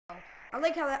I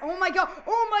like how that, oh my god,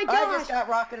 oh my gosh! I just got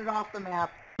rocketed off the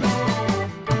map.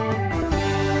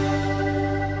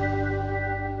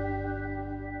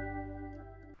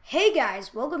 Hey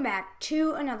guys, welcome back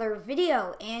to another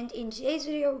video, and in today's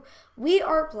video, we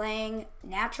are playing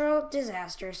Natural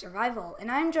Disaster Survival,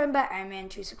 and I'm joined by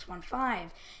Ironman2615,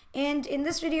 and in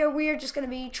this video, we are just going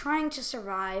to be trying to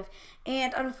survive,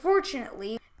 and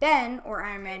unfortunately, Ben, or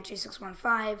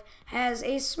Ironman2615, has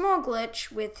a small glitch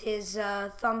with his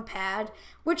thumb pad,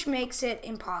 which makes it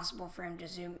impossible for him to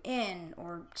zoom in,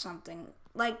 or something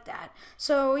like that.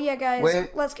 So yeah guys,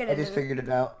 let's get into it. I just figured it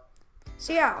out.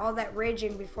 So yeah, all that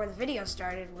raging before the video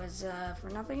started was for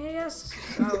nothing, I guess.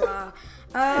 So,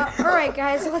 alright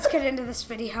guys, let's get into this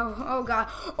video. Oh god.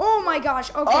 Oh my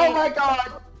gosh, okay. Oh my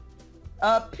god!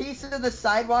 A piece of the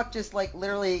sidewalk just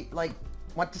literally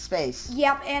went to space.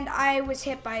 Yep, and I was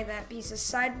hit by that piece of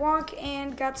sidewalk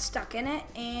and got stuck in it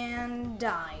and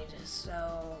died,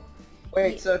 so...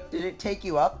 Wait, so did it take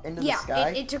you up into the sky?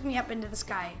 Yeah, it took me up into the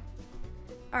sky.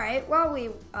 Alright, while we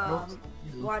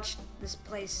watch this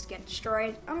place get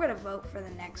destroyed, I'm gonna vote for the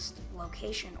next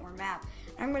location or map.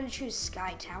 I'm gonna choose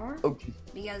Sky Tower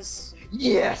because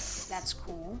yes, that's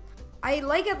cool. I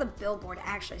like how the billboard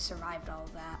actually survived all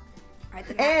of that. Right,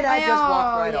 and I just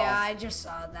walked right off. Yeah, I just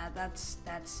saw that. That's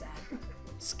sad.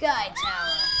 Sky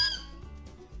Tower.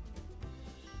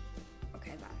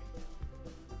 Okay, then.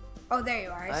 Oh, there you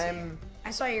are. I see you.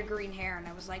 I saw your green hair, and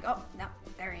I was like, oh no,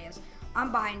 there he is.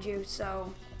 I'm behind you,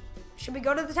 so should we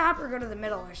go to the top or go to the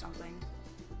middle or something?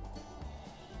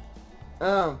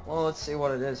 Oh, well, let's see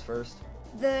what it is first.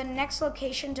 The next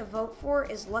location to vote for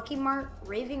is Lucky Mart,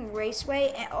 Raving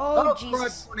Raceway, and oh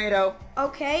Jesus. Tornado.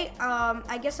 Okay,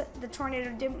 I guess the tornado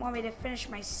didn't want me to finish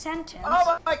my sentence.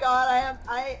 Oh my god,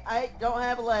 I don't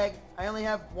have a leg. I only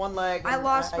have one leg. I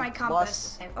lost my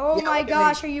compass. Oh my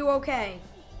gosh, are you okay?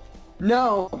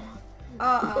 No.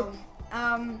 Uh-oh.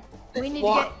 We need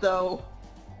to get... though.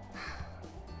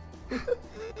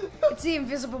 It's the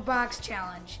Invisible Box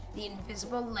Challenge. The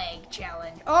Invisible Leg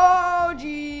Challenge. Oh,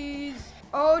 jeez.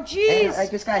 Oh, jeez. I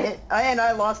just got hit. And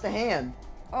I lost a hand.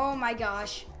 Oh, my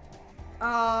gosh.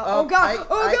 Oh, God.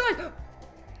 God.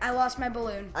 I lost my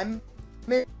balloon. I'm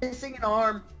missing an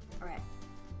arm. All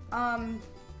right.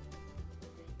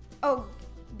 Oh,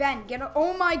 Ben,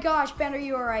 oh, my gosh. Ben, are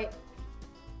you all right?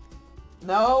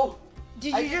 No.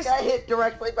 Did you just got hit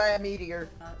directly by a meteor.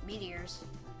 Meteors.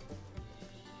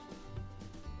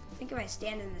 I think if I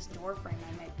stand in this door frame,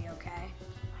 I might be okay.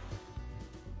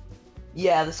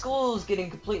 Yeah, the school is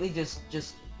getting completely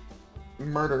just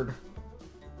murdered.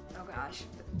 Oh gosh.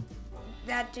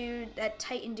 That dude, that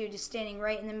Titan dude is standing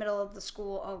right in the middle of the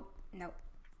school. Oh, no.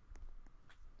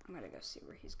 I'm gonna go see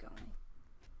where he's going.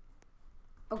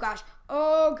 Oh gosh.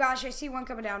 Oh gosh, I see one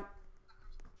coming down.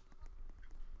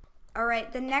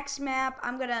 Alright, the next map,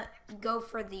 I'm gonna go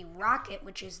for the Rocket,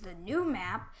 which is the new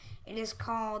map. It is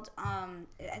called, I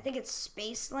think it's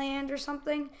Spaceland or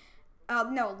something.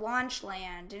 No,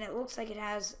 Launchland, and it looks like it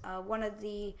has one of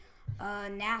the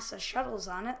NASA shuttles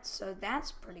on it, so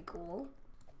that's pretty cool.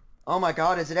 Oh my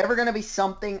god, is it ever gonna be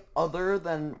something other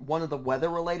than one of the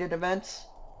weather-related events?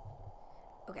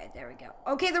 Okay, there we go.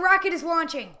 Okay, the rocket is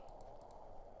launching!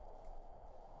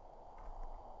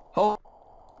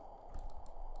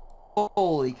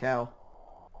 Holy cow.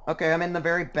 Okay, I'm in the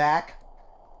very back.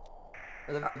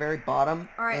 Or the very bottom.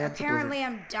 Alright, apparently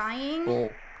I'm dying. Cool.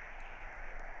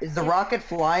 Is the rocket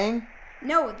flying?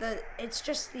 No, it's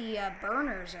just the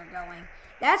burners are going.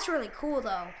 That's really cool,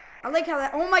 though. I like how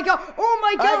that... Oh my god! Oh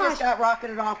my gosh! I just got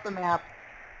rocketed off the map.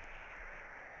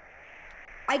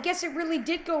 I guess it really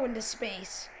did go into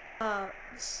space.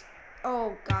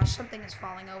 Oh gosh, something is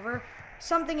falling over.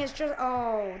 Something is just...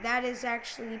 Oh, that is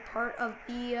actually part of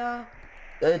the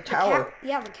tower.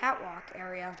 The catwalk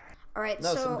area. Alright,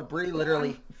 no, so... some debris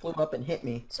literally flew up and hit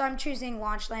me. So I'm choosing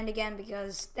Launchland again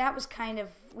because that was kind of...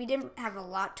 We didn't have a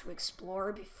lot to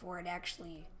explore before it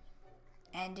actually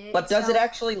ended. But does it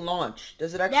actually launch?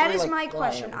 Does it actually, that is my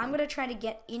question. I'm going to try to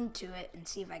get into it and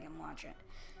see if I can launch it.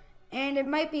 And it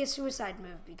might be a suicide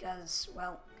move because,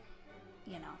 well,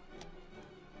 you know.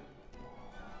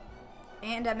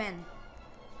 And I'm in.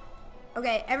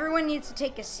 Okay, everyone needs to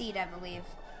take a seat, I believe.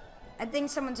 I think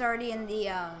someone's already in the,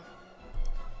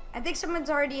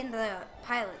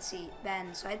 pilot seat,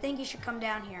 Ben, so I think you should come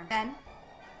down here. Ben?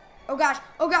 Oh gosh,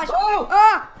 oh gosh! Oh!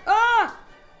 Ah!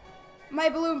 My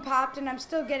balloon popped and I'm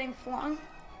still getting flung.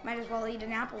 Might as well eat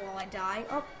an apple while I die.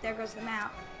 Oh, there goes the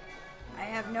map. I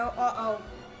have no, uh-oh,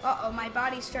 my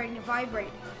body's starting to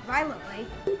vibrate violently.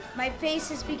 My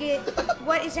face is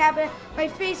what is happening? My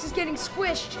face is getting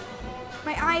squished.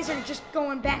 My eyes are just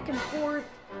going back and forth.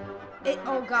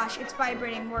 Oh gosh, it's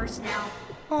vibrating worse now.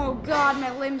 Oh god,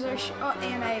 my limbs are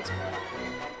and I exploded.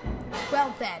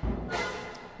 Well then.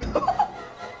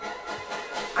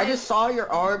 I just saw your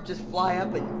arm just fly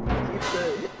up and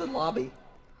hit the lobby.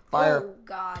 Fire. Oh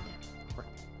god.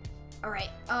 Alright,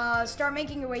 start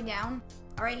making your way down.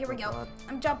 Alright, here we go. God.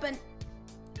 I'm jumping.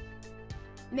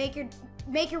 Make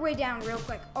your way down real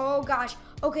quick. Oh gosh.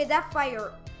 Okay, that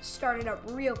fire started up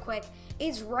real quick.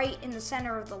 It's right in the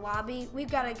center of the lobby. We've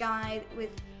got a guy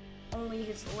with only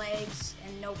his legs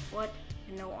and no foot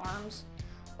and no arms.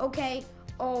 Okay.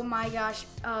 Oh my gosh.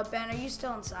 Ben, are you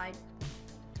still inside?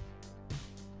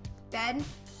 Ben?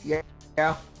 Yeah.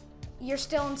 Yeah. You're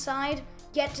still inside?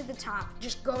 Get to the top.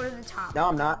 Just go to the top. No,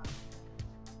 I'm not.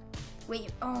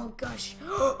 Wait. Oh gosh.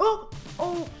 Oh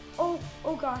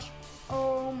gosh.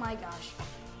 Oh my gosh.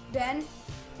 Ben,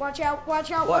 watch out,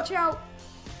 watch out, What? watch out.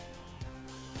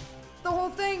 The whole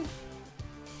thing.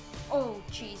 Oh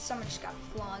geez, someone just got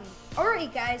flung.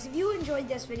 Alright guys, if you enjoyed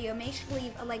this video, make sure to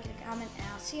leave a like and a comment, and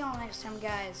I'll see you all next time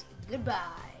guys. Goodbye.